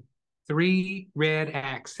add 3 red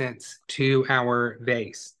accents to our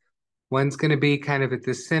vase. One's going to be kind of at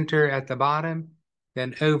the center at the bottom,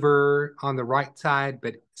 then over on the right side,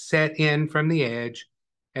 but set in from the edge,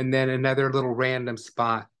 and then another little random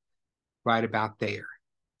spot right about there.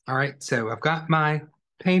 All right, so I've got my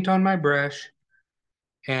paint on my brush,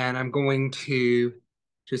 and I'm going to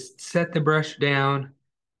just set the brush down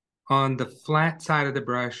on the flat side of the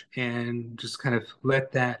brush and just kind of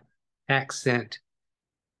let that accent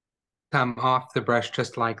come off the brush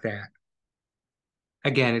just like that.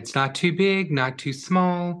 Again, it's not too big, not too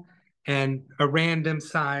small, and a random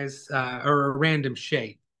size or a random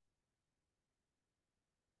shape.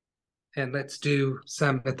 And let's do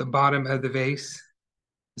some at the bottom of the vase,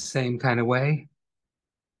 the same kind of way.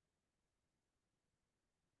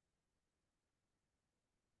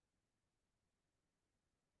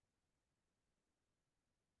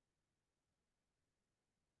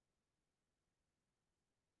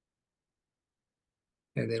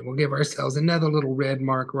 And then we'll give ourselves another little red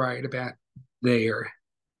mark right about there.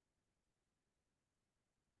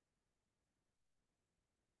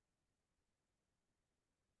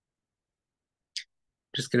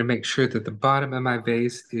 Just going to make sure that the bottom of my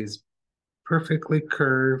vase is perfectly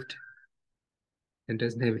curved and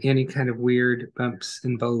doesn't have any kind of weird bumps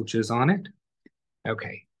and bulges on it.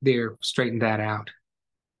 Okay, there, straighten that out.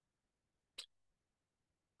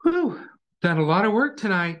 Whew, done a lot of work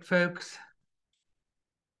tonight, folks.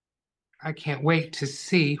 I can't wait to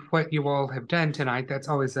see what you all have done tonight. That's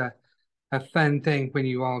always a fun thing when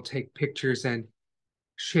you all take pictures and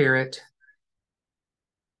share it.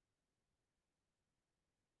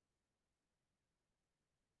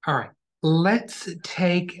 All right, let's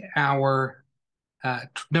take our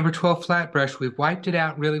number 12 flat brush. We've wiped it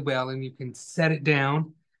out really well, and you can set it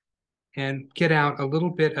down and get out a little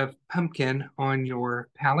bit of pumpkin on your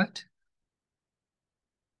palette.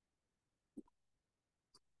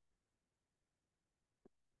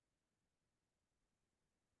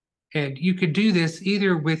 And you could do this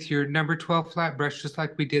either with your number 12 flat brush, just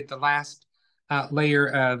like we did the last layer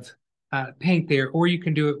of paint there, or you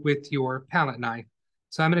can do it with your palette knife.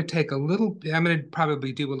 So I'm going to take a little, I'm going to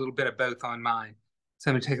probably do a little bit of both on mine.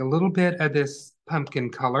 So I'm going to take a little bit of this pumpkin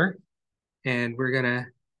color, and we're going to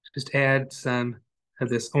just add some of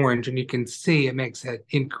this orange, and you can see it makes an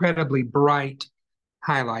incredibly bright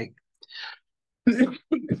highlight.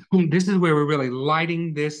 This is where we're really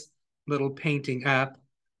lighting this little painting up.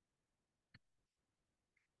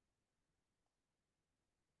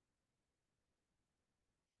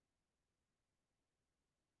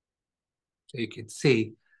 So you can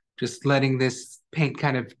see just letting this paint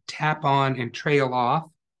kind of tap on and trail off.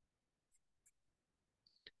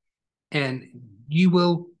 And you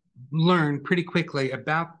will learn pretty quickly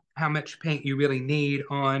about how much paint you really need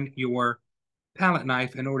on your palette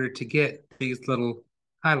knife in order to get these little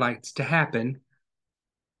highlights to happen.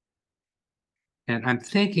 And I'm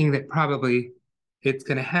thinking that probably it's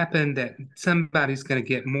going to happen that somebody's going to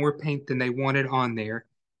get more paint than they wanted on there.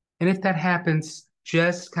 And if that happens,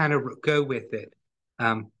 just kind of go with it.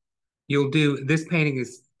 You'll do, this painting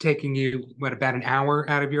is taking you, what, about an hour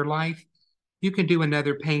out of your life? You can do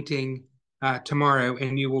another painting tomorrow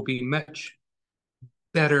and you will be much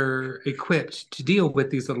better equipped to deal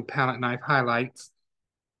with these little palette knife highlights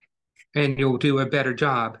and you'll do a better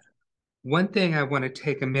job. One thing I want to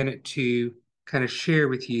take a minute to kind of share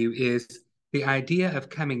with you is the idea of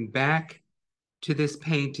coming back to this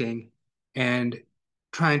painting and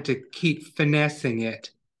trying to keep finessing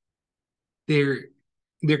it.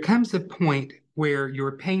 There comes a point where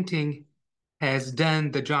your painting has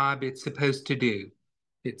done the job it's supposed to do.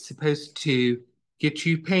 It's supposed to get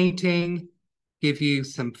you painting, give you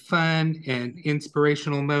some fun and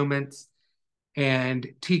inspirational moments, and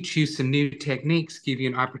teach you some new techniques, give you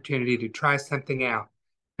an opportunity to try something out.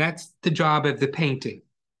 That's the job of the painting.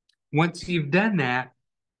 Once you've done that,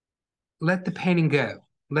 let the painting go.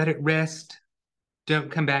 Let it rest.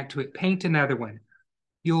 Don't come back to it. Paint another one.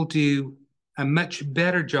 You'll do a much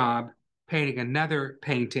better job painting another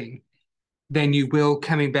painting than you will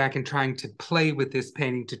coming back and trying to play with this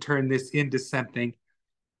painting to turn this into something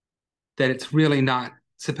that it's really not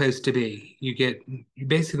supposed to be. You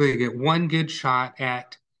basically get one good shot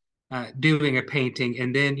at doing a painting,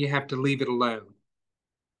 and then you have to leave it alone.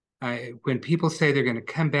 When people say they're going to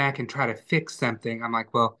come back and try to fix something, I'm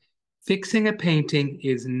like, well, fixing a painting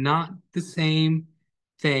is not the same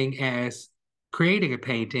thing as creating a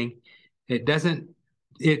painting. It doesn't,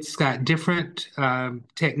 it's got different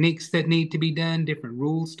techniques that need to be done, different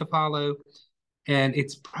rules to follow, and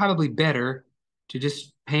it's probably better to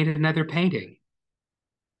just paint another painting.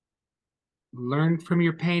 Learn from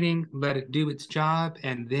your painting, let it do its job,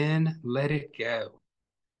 and then let it go.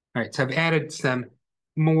 All right, so I've added some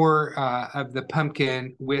more of the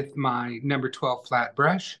pumpkin with my number 12 flat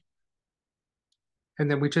brush. And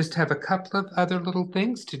then we just have a couple of other little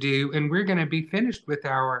things to do, and we're going to be finished with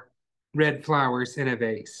our red flowers in a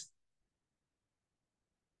vase.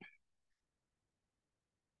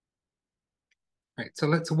 All right, so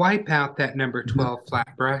let's wipe out that number 12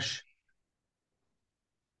 flat brush.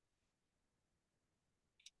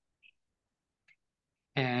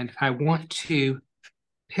 And I want to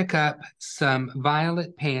pick up some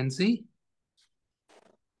violet pansy.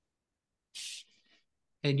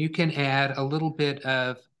 And you can add a little bit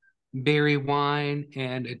of berry wine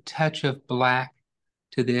and a touch of black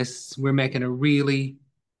to this. We're making a really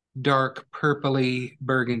dark purpley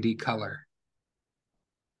burgundy color.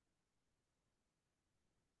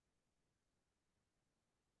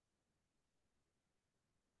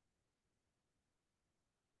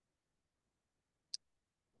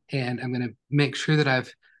 And I'm going to make sure that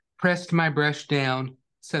I've pressed my brush down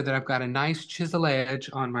so that I've got a nice chisel edge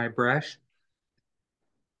on my brush.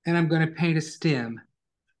 And I'm going to paint a stem.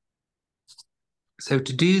 So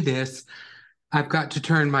to do this, I've got to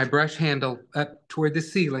turn my brush handle up toward the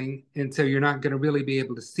ceiling, and so you're not going to really be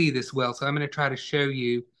able to see this well. So I'm going to try to show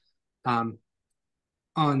you on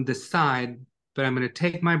the side, but I'm going to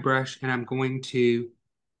take my brush and I'm going to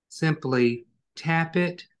simply tap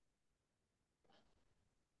it.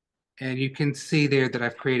 And you can see there that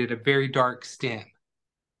I've created a very dark stem.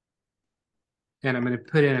 And I'm going to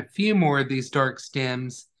put in a few more of these dark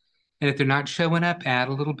stems. And if they're not showing up, add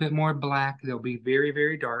a little bit more black. They'll be very,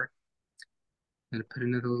 very dark. I'm going to put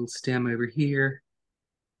another little stem over here.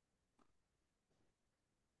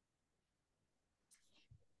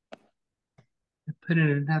 Put in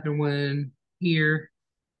another one here,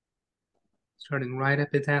 starting right up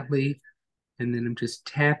at that leaf. And then I'm just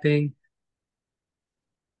tapping.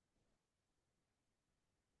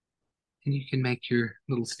 And you can make your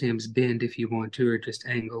little stems bend if you want to, or just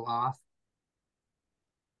angle off.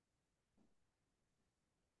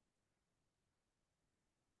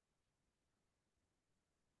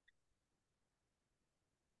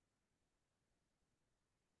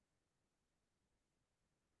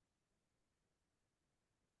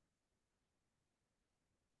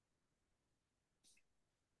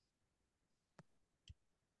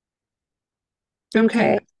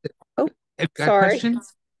 Okay. Oh, Got sorry.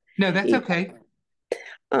 questions? No, that's okay.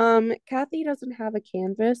 Kathy doesn't have a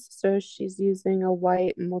canvas, so she's using a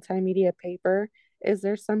white multimedia paper. Is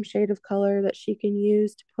there some shade of color that she can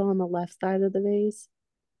use to put on the left side of the vase?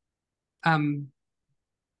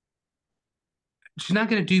 She's not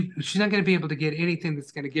going to be able to get anything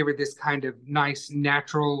that's going to give her this kind of nice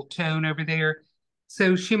natural tone over there.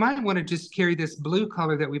 So she might want to just carry this blue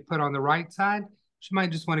color that we put on the right side. She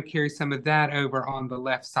might just want to carry some of that over on the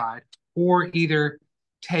left side, or either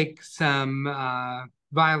take some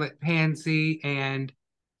violet pansy and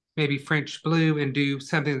maybe French blue and do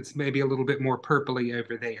something that's maybe a little bit more purpley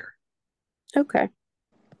over there. Okay.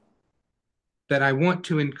 But I want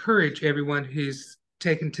to encourage everyone who's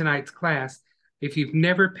taken tonight's class, if you've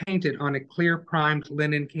never painted on a clear primed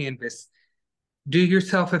linen canvas, do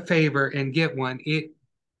yourself a favor and get one. It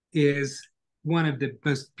is one of the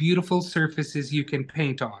most beautiful surfaces you can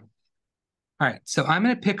paint on. All right, so I'm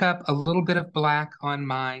going to pick up a little bit of black on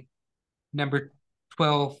my number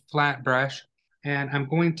 12 flat brush, and I'm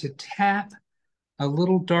going to tap a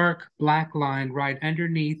little dark black line right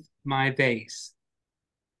underneath my vase.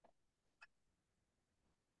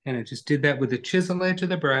 And I just did that with the chisel edge of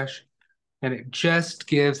the brush, and it just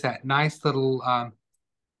gives that nice little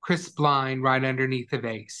crisp line right underneath the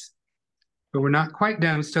vase. But we're not quite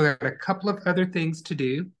done. We still got a couple of other things to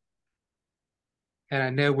do. And I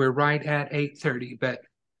know we're right at 8:30, but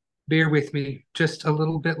bear with me just a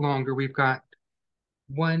little bit longer. We've got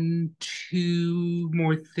 2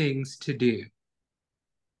 more things to do.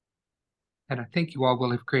 And I think you all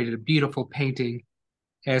will have created a beautiful painting,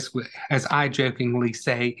 as I jokingly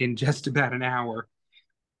say, in just about an hour.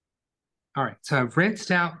 All right, so I've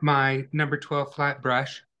rinsed out my number 12 flat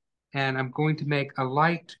brush, and I'm going to make a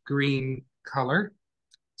light green color.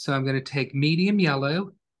 So I'm going to take medium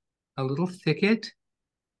yellow, a little Thicket.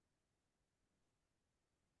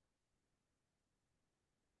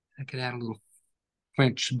 I could add a little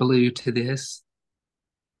French blue to this.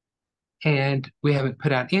 And we haven't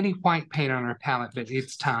put out any white paint on our palette, but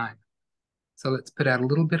it's time. So let's put out a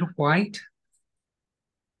little bit of white.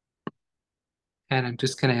 And I'm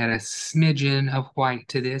just going to add a smidgen of white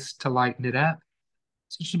to this to lighten it up.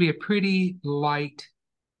 So it should be a pretty light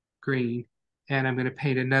green. And I'm going to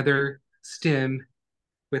paint another stem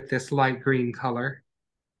with this light green color.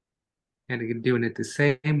 And I'm doing it the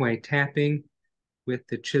same way, tapping with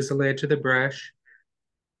the chisel edge of the brush.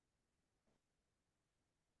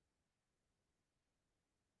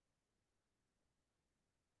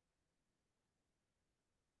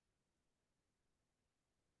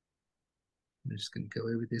 I'm just going to go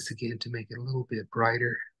over this again to make it a little bit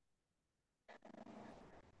brighter.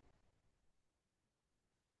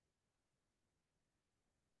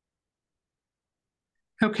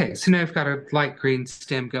 Okay, so now I've got a light green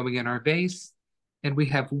stem going in our vase, and we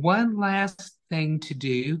have one last thing to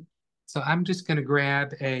do. So I'm just going to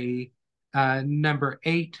grab a number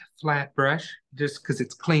 8 flat brush, just because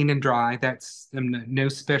it's clean and dry. That's no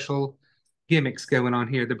special gimmicks going on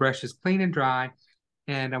here. The brush is clean and dry,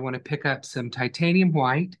 and I want to pick up some titanium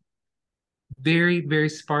white, very, very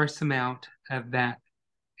sparse amount of that.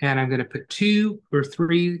 And I'm going to put 2 or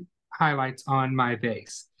 3 highlights on my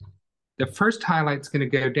vase. The first highlight's going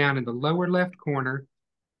to go down in the lower left corner,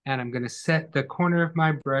 And I'm going to set the corner of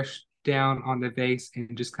my brush down on the vase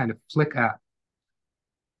and just kind of flick up.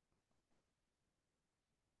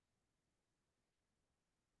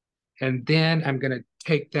 And then I'm going to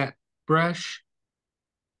take that brush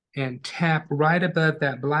and tap right above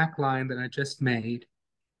that black line that I just made.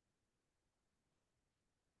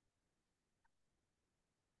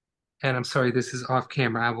 And I'm sorry, this is off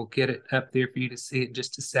camera. I will get it up there for you to see it in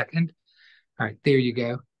just a second. All right, there you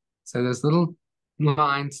go. So those little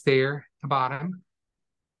lines there at the bottom.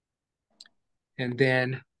 And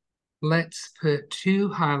then let's put 2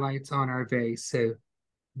 highlights on our vase. So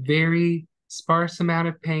very sparse amount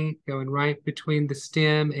of paint going right between the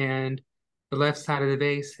stem and the left side of the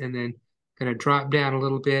vase, and then going to drop down a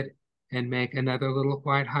little bit and make another little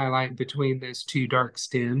white highlight between those 2 dark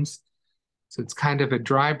stems. So it's kind of a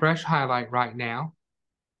dry brush highlight right now,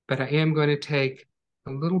 but I am going to take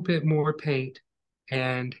a little bit more paint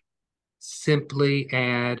and simply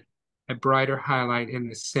add a brighter highlight in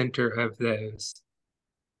the center of those.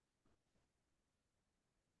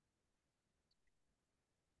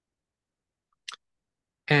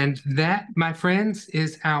 And that, my friends,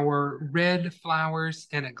 is our red flowers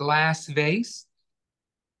in a glass vase.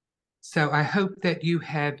 So I hope that you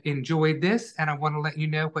have enjoyed this, and I want to let you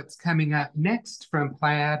know what's coming up next from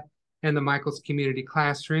Plaid and the Michaels Community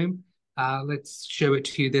Classroom. Let's show it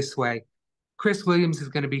to you this way. Chris Williams is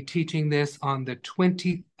going to be teaching this on the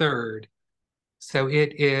 23rd. So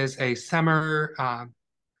it is a summer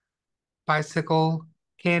bicycle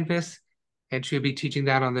canvas, and she'll be teaching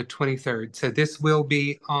that on the 23rd. So this will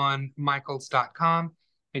be on michaels.com,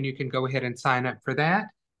 and you can go ahead and sign up for that.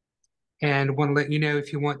 And want to let you know,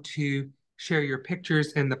 if you want to share your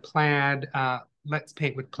pictures in the Plaid Let's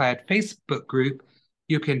Paint with Plaid Facebook group,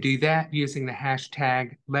 you can do that using the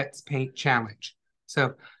hashtag Let's Paint Challenge.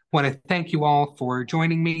 So want to thank you all for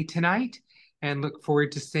joining me tonight, and look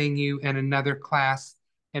forward to seeing you in another class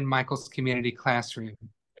in Michael's Community Classroom.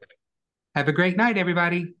 Have a great night,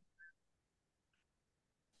 everybody.